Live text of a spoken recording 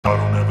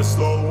never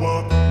slow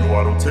up, no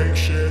I don't take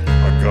shit.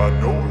 I got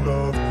no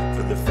love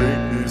for the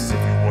fakeness.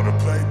 If you wanna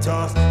play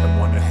tough and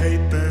wanna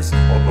hate this,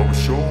 I'll always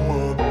show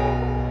up.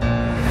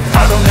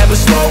 I don't ever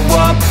slow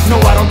up,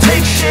 no I don't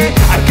take shit.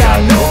 I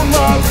got no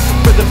love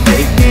for the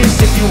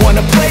fakeness. If you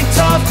wanna play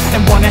tough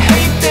and wanna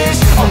hate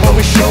this, I'll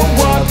always show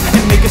up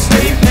and make a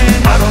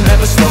statement. I don't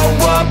ever slow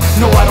up,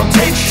 no I don't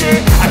take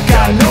shit. I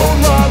got no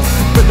love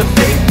for the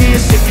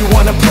fakeness. If you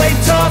wanna play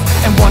tough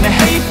and wanna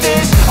hate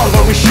this, I'll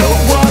always show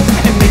up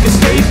and make a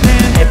statement.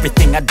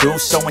 Everything I do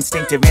so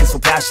instinctive and so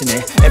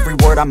passionate. Every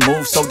word I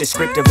move so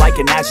descriptive like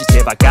an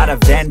adjective. I got a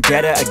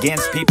vendetta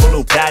against people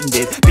who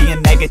patented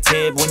being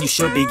negative when you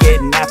should be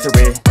getting after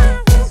it.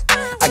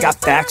 I got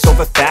facts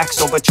over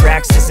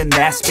tracks, this and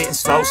that. Spitting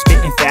slow,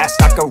 spitting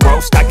fast. I could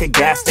roast, I could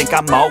gas. Think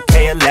I'm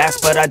okay at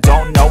last, but I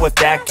don't know if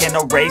that can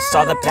erase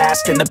all the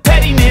past. And the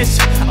pettiness,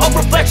 a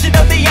reflection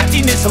of the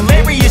emptiness.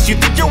 Hilarious, you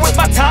think you're worth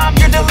my time,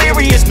 you're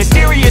delirious.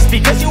 Mysterious,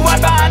 because you hide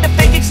behind a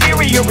fake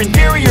exterior.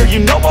 Inferior, you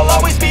know I'll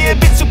always be a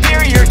bit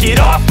superior. Get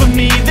off of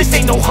me, this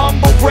ain't no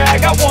humble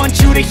brag. I want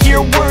you to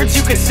hear words,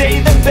 you can say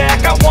them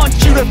back. I want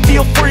you to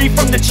feel free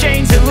from the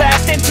chains at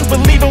last, and to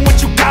believe in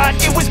what you got,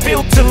 it was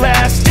built to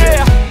last,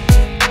 yeah.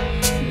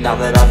 Now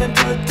that I've been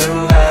put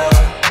through hell,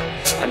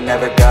 I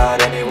never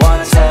got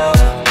anyone's help.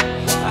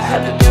 I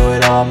had to do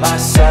it all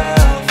myself.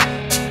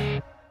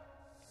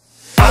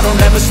 I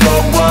don't ever slow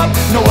up,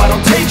 no I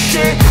don't take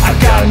shit. I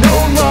got no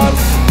love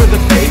for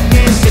the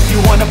fakeness. If you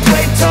wanna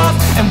play tough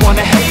and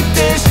wanna hate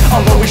this,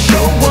 I'll always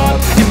show up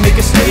and make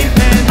a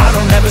statement. I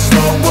don't ever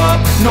slow up,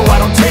 no I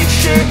don't take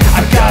shit.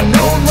 I got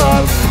no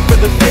love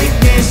for the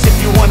fakeness. If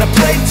you wanna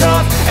play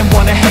tough and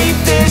wanna hate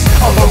this,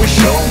 I'll always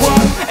show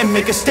up and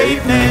make a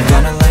statement.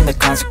 Gonna learn the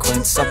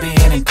consequence of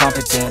being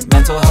incompetent.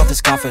 Mental health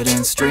is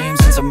confidence, dreams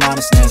and some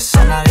honestness.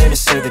 I'm not here to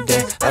save the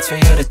day, that's for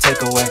you to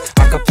take away.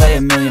 I could play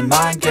a million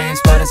mind games,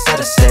 but instead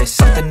I say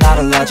something not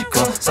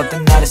illogical,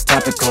 something that is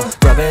topical.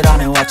 Rub it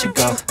on and watch it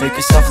go, make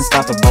yourself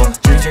unstoppable.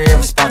 Dreams are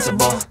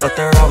irresponsible, but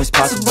they're always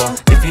possible.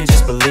 If you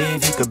just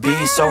believe, you could be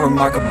so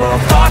remarkable.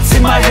 Thoughts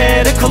in my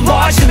head, a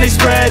collage and they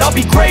spread. I'll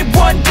be great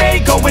one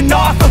day, going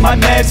off of my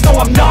meds. No,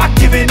 I'm not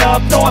giving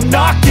up, no, I'm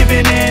not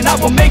giving in. I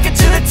will make it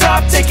to the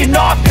top, taking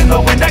off in the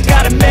wind. I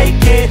gotta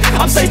make it,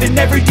 I'm saving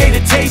every day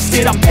to taste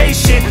it. I'm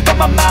patient, but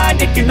my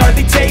mind, it can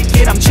hardly take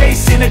it. I'm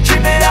chasing a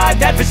dream that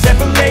I've had for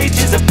several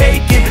ages. A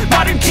vacant,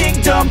 modern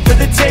kingdom for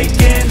the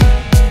taking.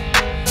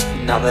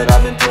 Now that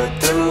I've been put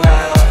through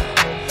hell,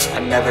 I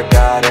never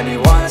got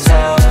anyone's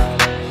help.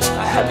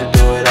 I had to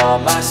do it all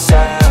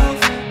myself.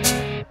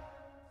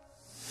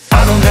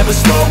 I don't ever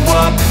slow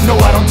up, no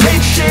I don't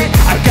take shit.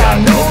 I got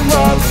no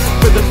love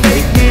for the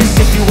fakeness.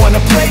 If you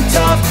wanna play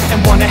tough and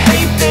wanna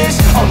hate this,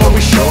 I'll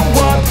always show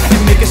up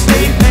and make a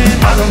statement.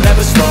 I don't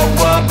ever slow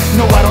up,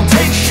 no I don't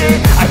take shit.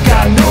 I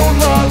got no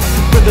love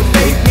for the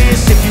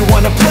fakeness. If you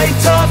wanna play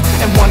tough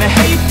and wanna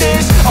hate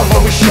this, I'll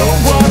always show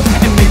up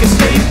and make a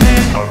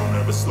statement. I don't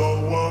ever slow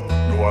up,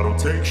 no I don't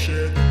take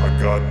shit. I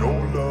got no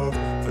love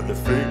for the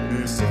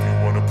fakeness. If you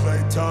wanna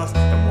play tough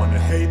and wanna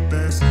hate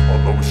this,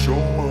 I'll always show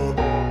up.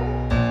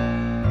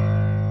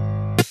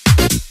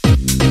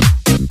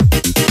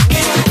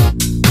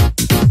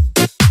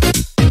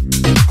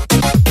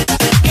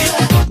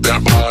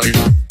 That body.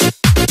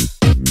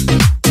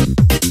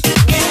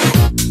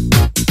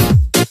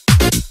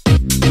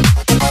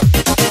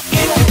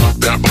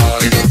 That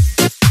body.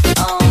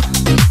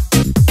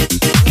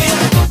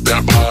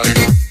 That body.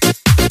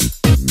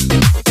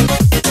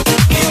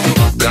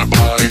 That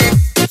body.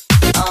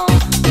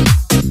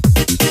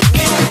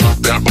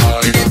 That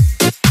body.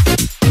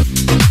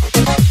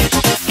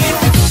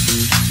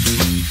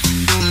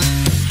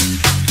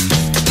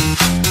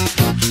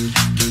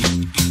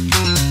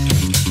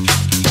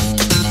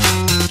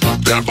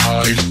 That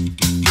body.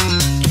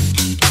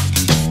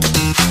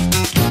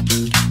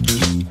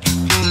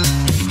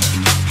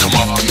 Come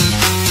on.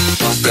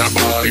 That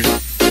body.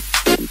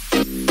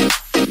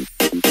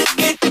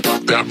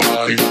 That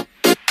body.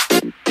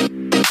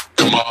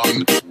 Come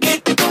on.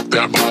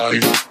 That body.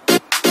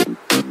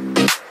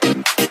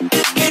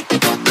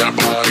 That body. That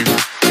body.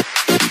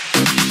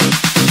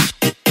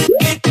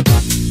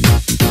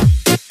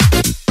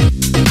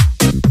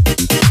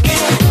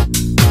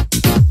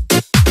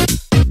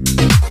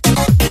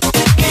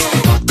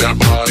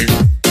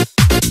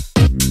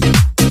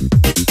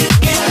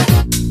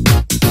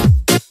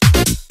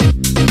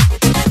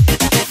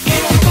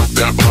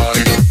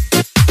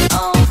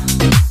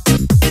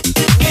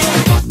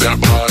 That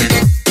body. That body.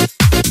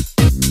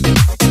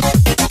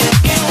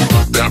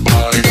 That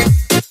body.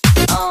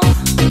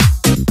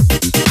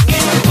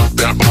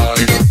 That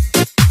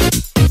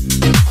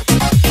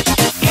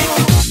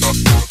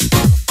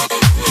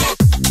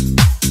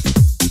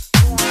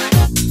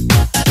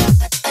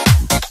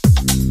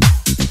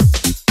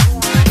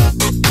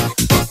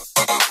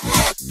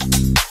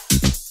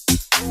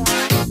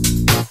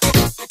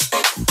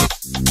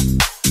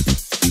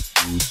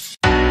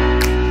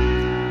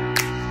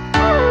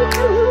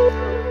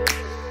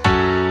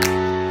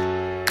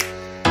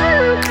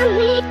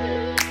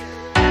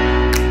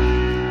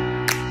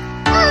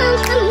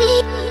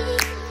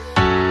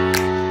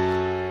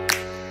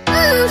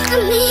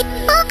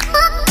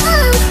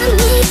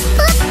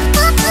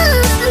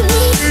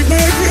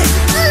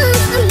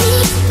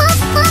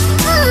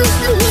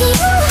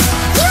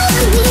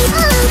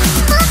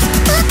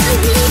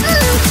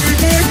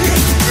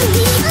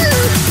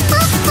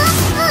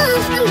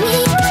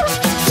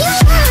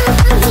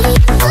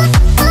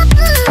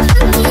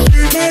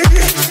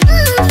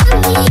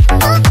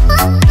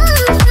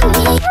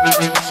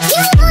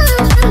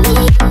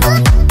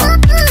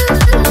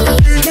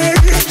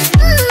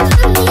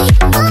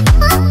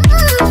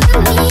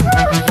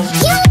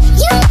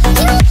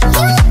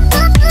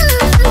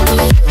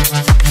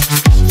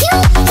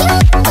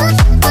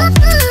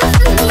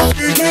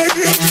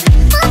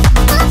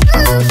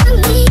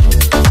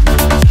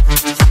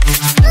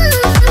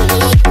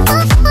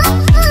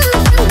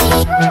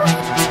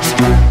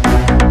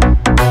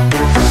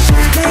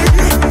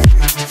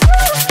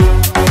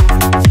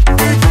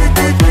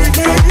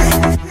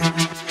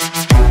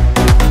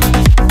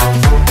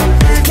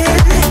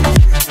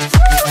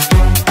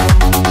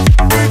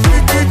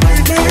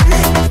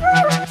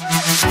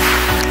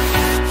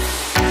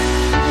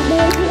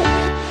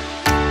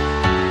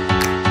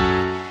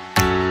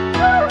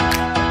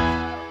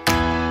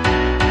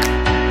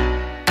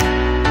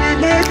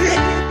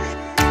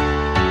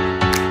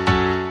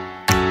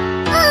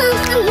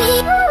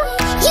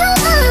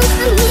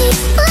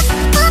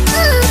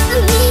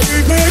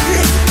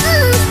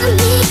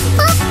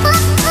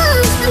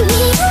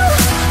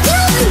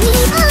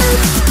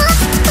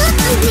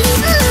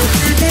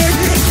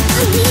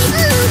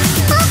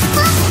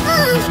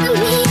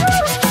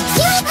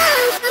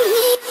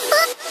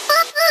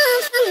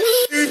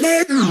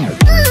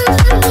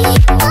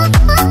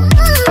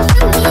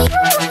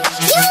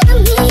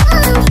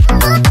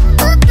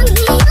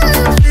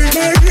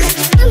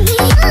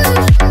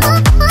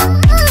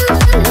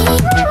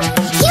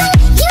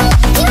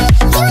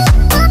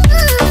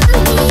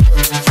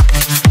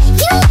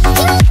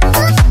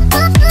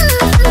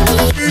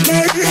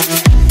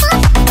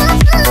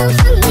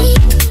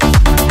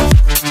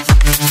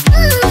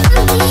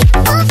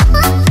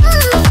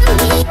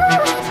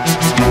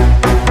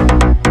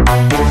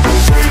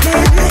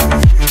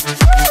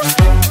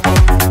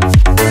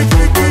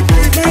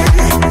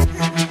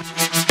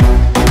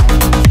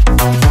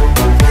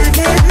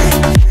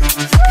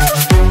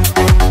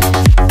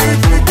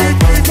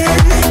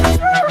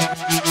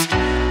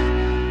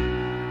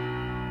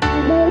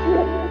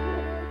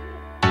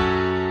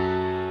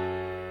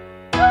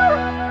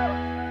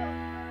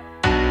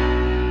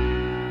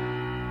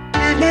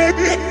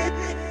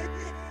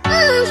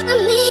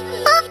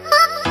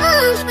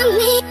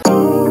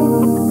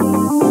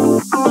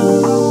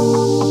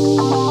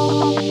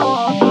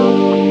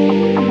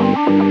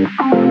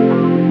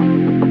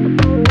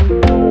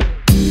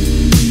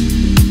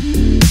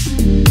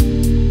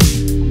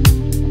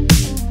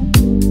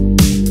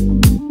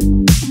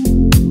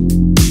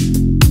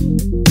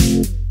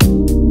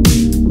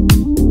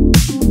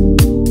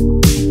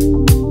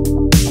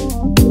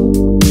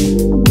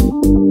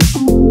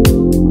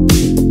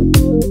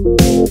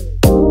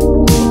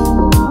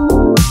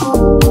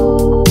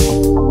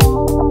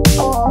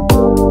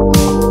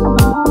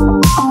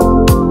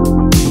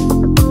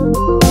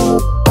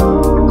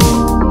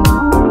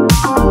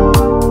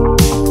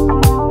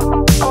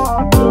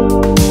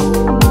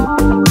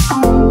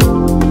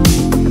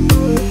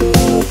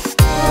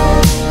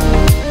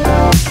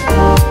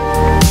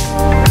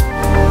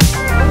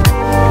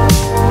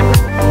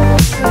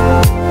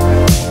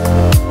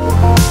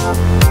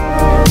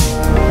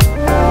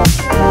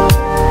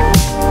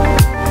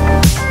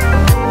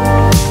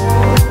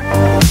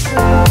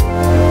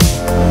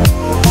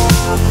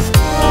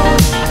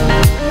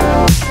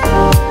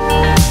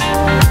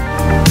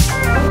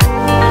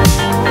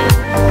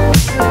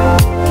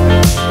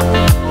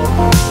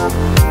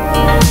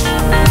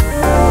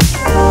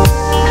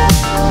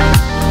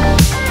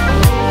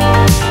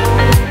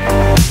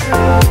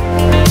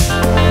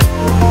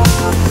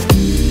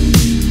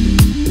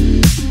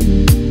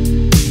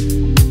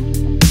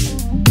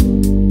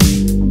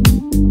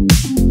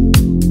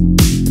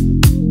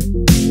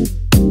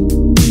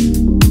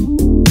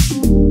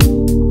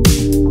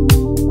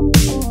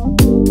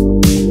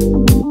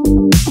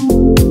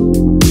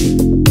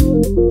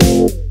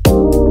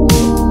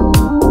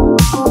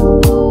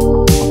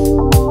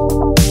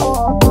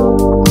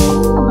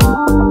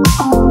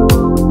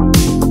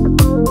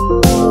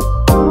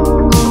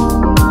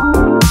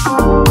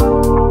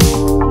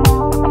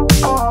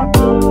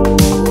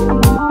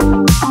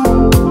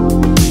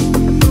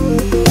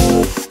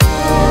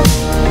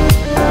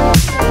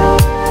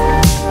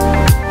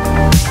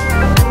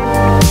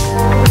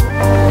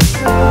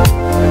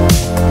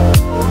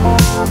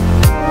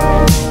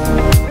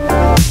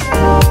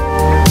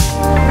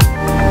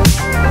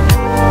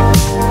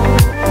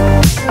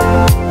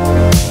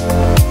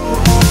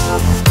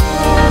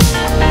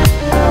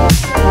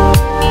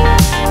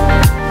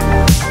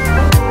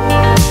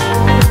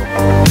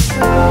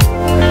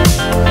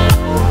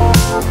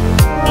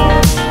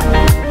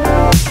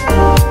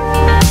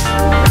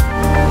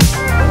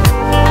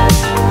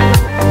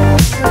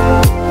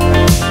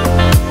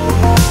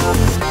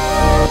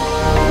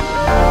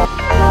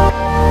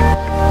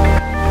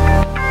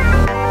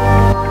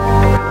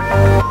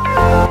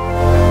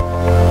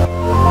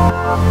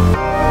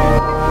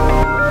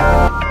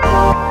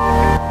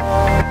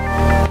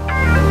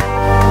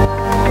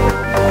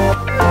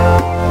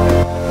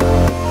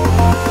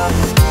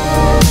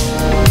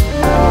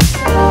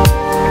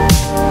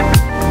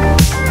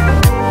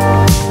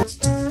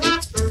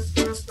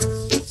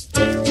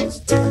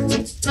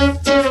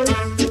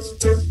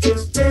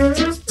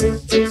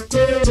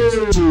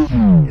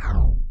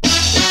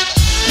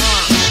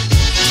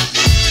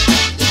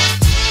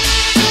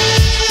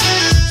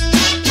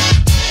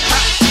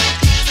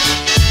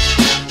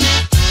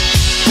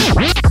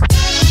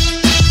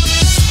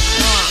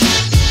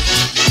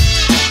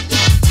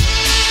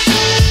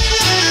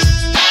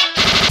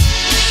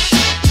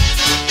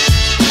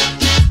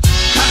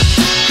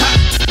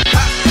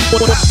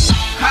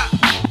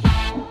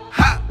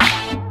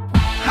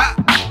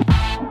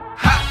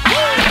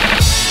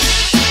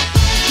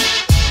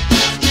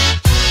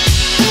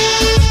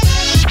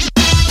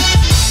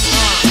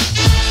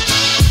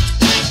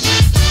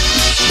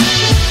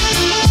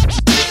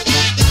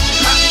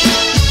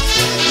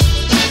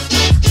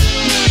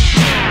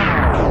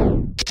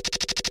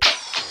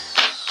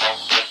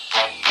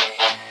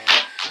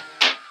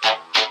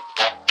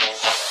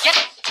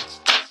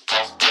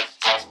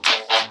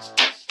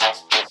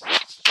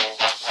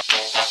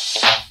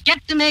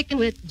making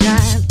with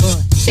jive, boy,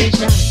 say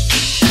shout.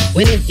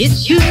 When it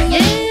hits you,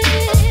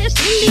 yes,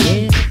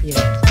 yes, yes,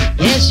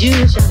 yes,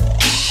 you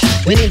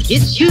shout. When it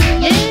hits you,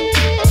 yes,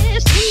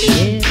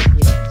 yes,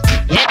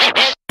 yes,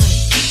 yes.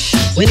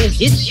 When it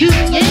hits you,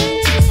 yes,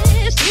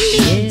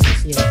 yes,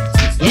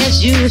 yes,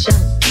 yes, you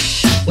shout.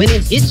 When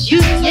it hits you,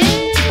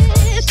 yes,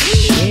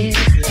 yes,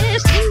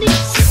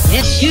 yes,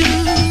 yes,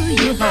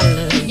 you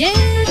holler, yes.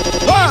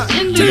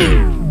 1,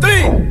 2,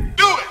 3.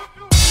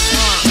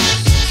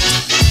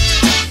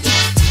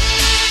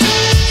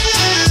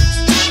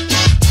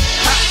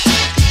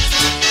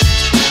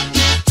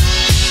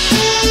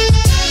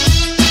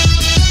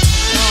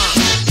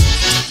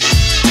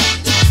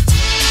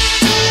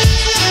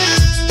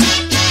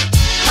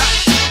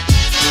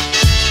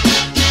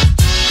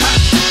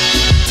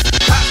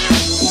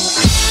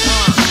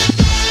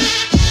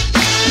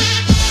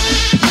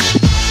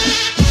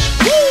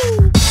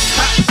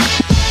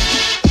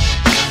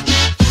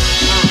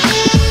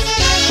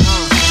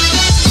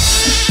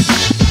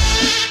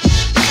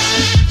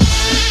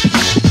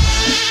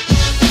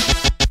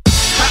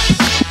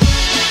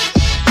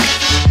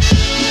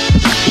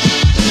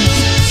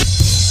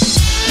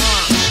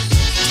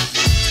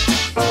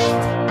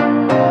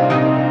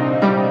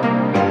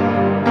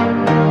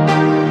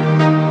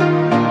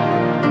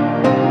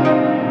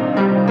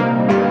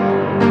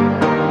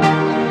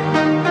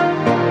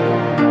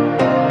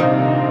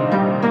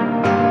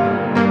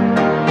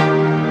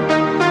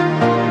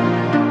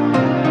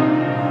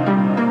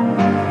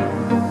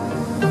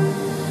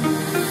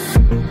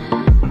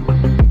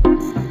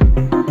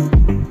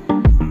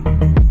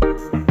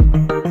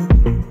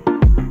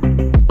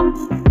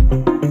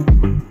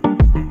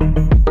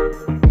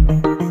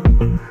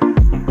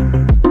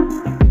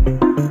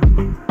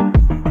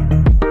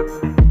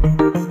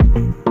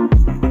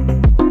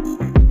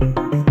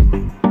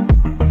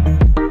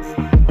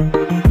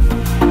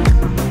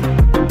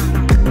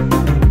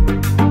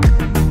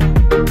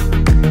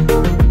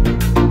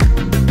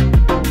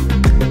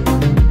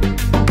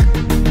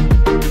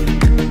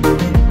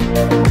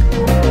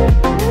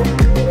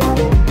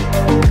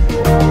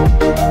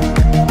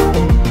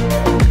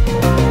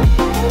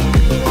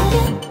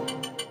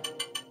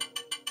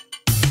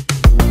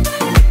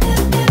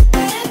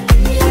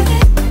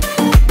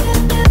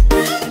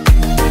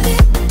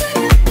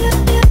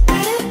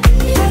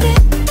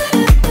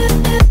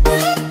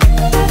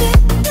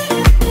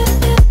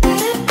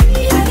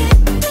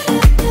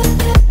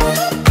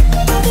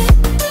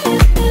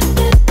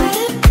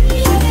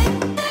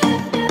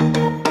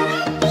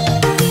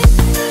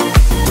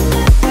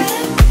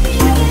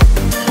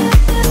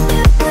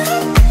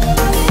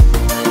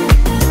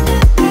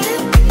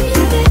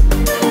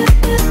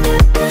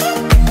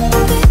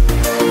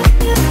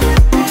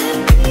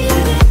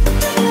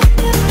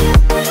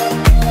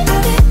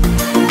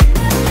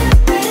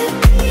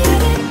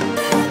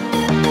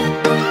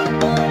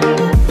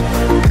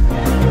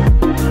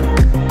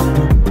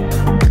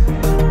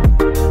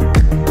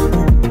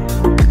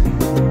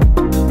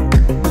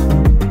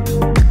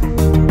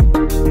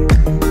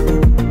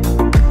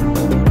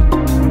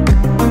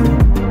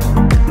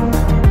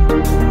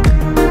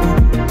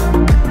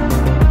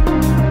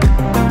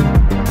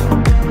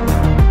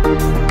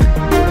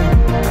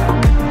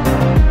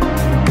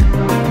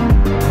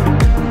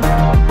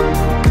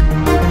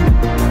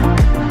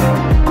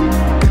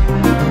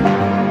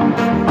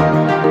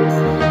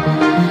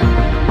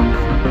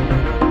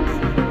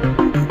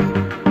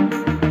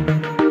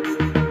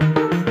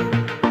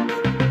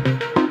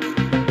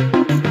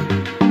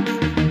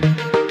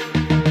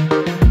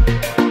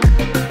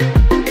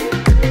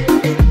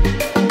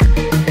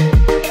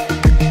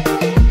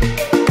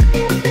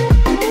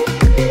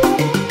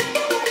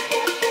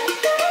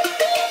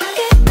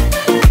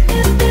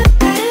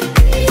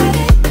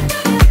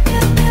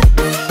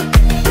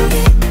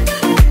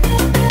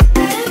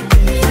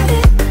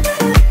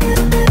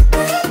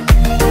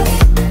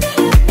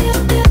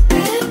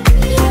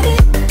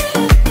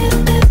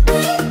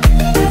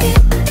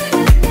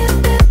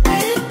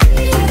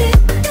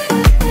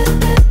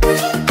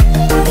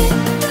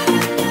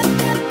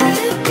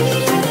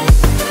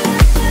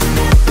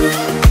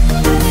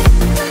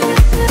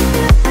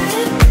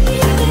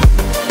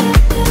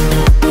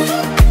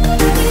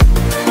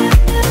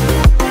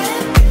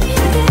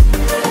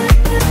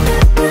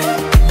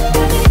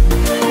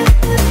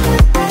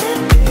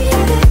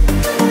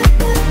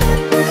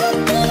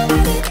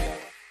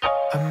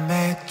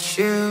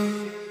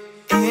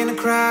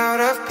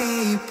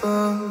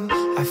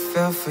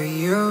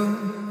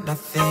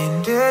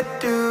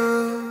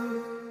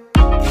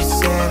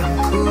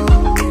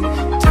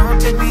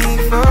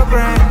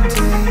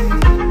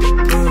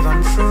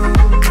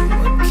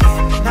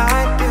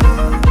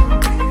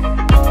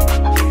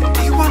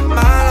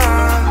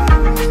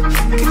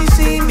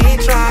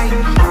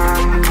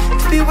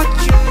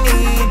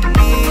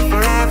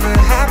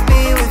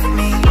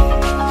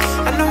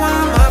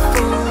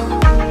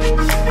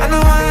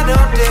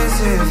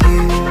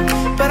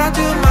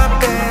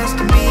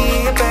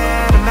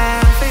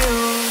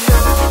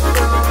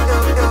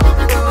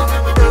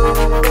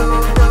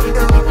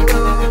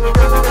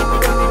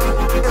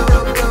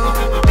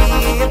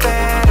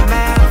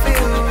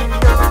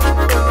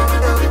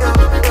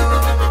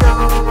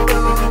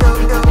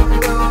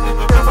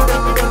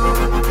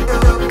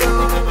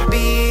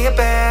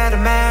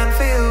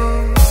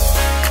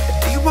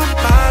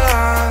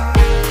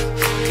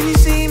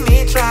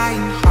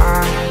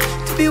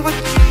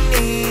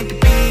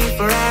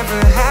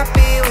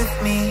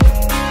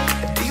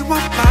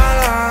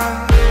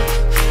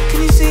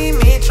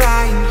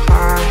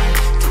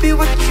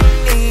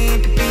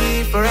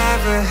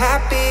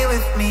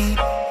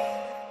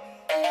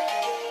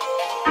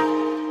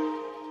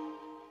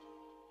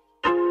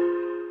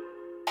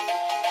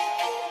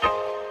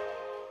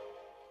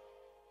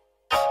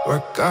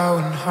 we're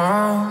going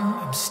home.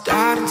 I'm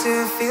starting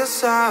to feel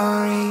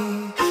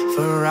sorry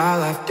for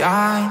all I've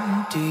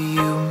done to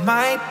you,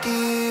 my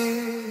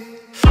dear.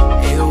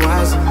 It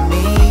wasn't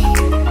me,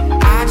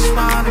 I just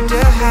wanted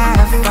to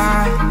have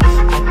fun.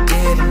 I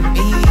didn't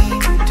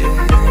mean to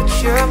hurt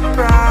your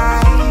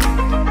pride.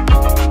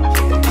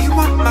 Do you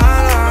want my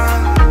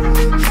love?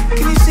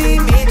 Can you see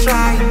me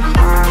trying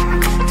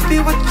hard to be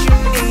what you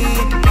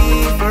need to be,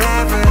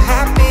 forever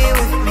happy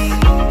with me?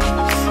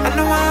 I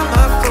know I'm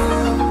a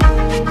fool,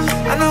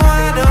 I know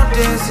I don't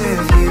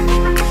deserve you,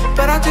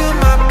 but I'll do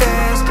my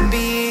best to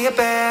be a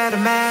better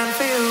man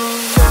for you.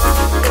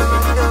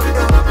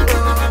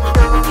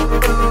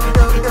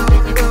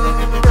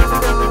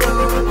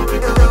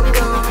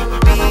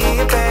 Be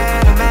a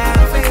better man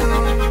for you.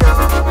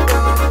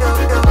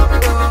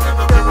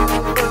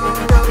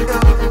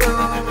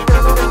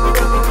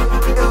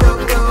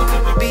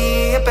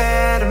 Be a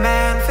better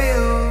man for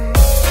you.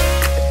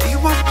 Do you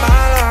want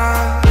my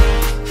love?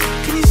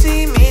 Can you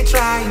see me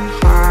trying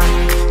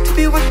hard to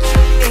be what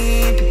you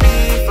need to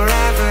be,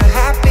 forever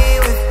happy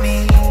with me?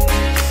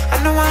 I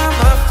know I'm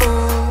a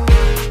fool,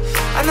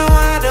 I know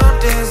I don't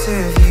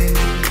deserve you,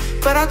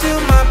 but I'll do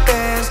my